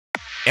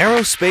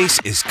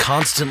Aerospace is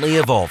constantly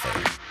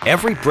evolving.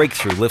 Every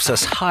breakthrough lifts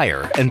us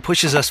higher and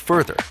pushes us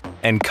further.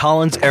 And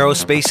Collins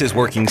Aerospace is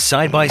working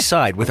side by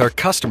side with our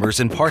customers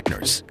and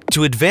partners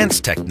to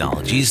advance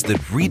technologies that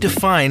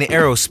redefine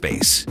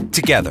aerospace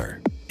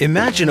together.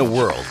 Imagine a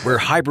world where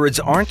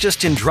hybrids aren't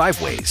just in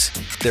driveways,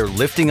 they're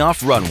lifting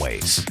off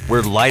runways,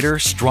 where lighter,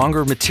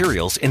 stronger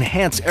materials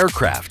enhance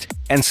aircraft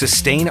and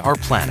sustain our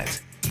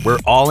planet, where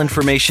all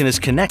information is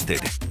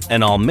connected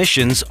and all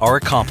missions are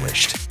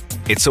accomplished.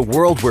 It's a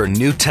world where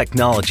new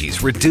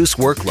technologies reduce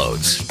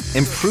workloads,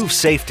 improve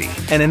safety,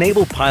 and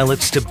enable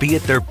pilots to be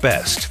at their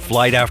best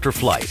flight after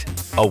flight.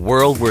 A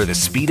world where the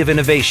speed of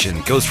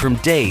innovation goes from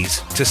days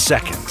to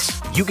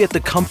seconds. You get the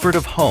comfort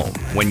of home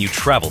when you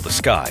travel the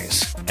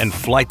skies, and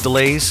flight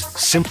delays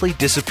simply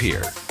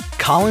disappear.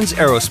 Collins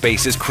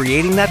Aerospace is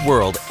creating that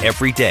world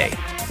every day.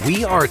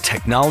 We are a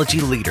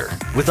technology leader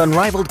with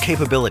unrivaled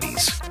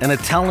capabilities and a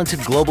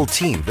talented global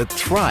team that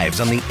thrives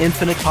on the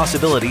infinite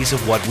possibilities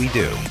of what we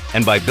do.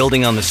 And by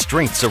building on the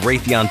strengths of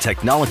Raytheon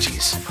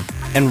technologies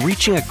and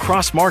reaching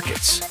across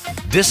markets,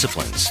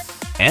 disciplines,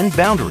 and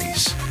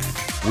boundaries,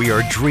 we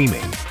are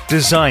dreaming,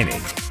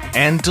 designing,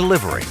 and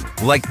delivering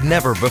like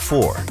never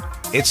before.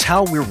 It's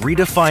how we're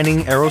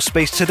redefining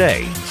aerospace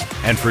today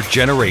and for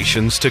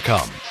generations to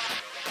come.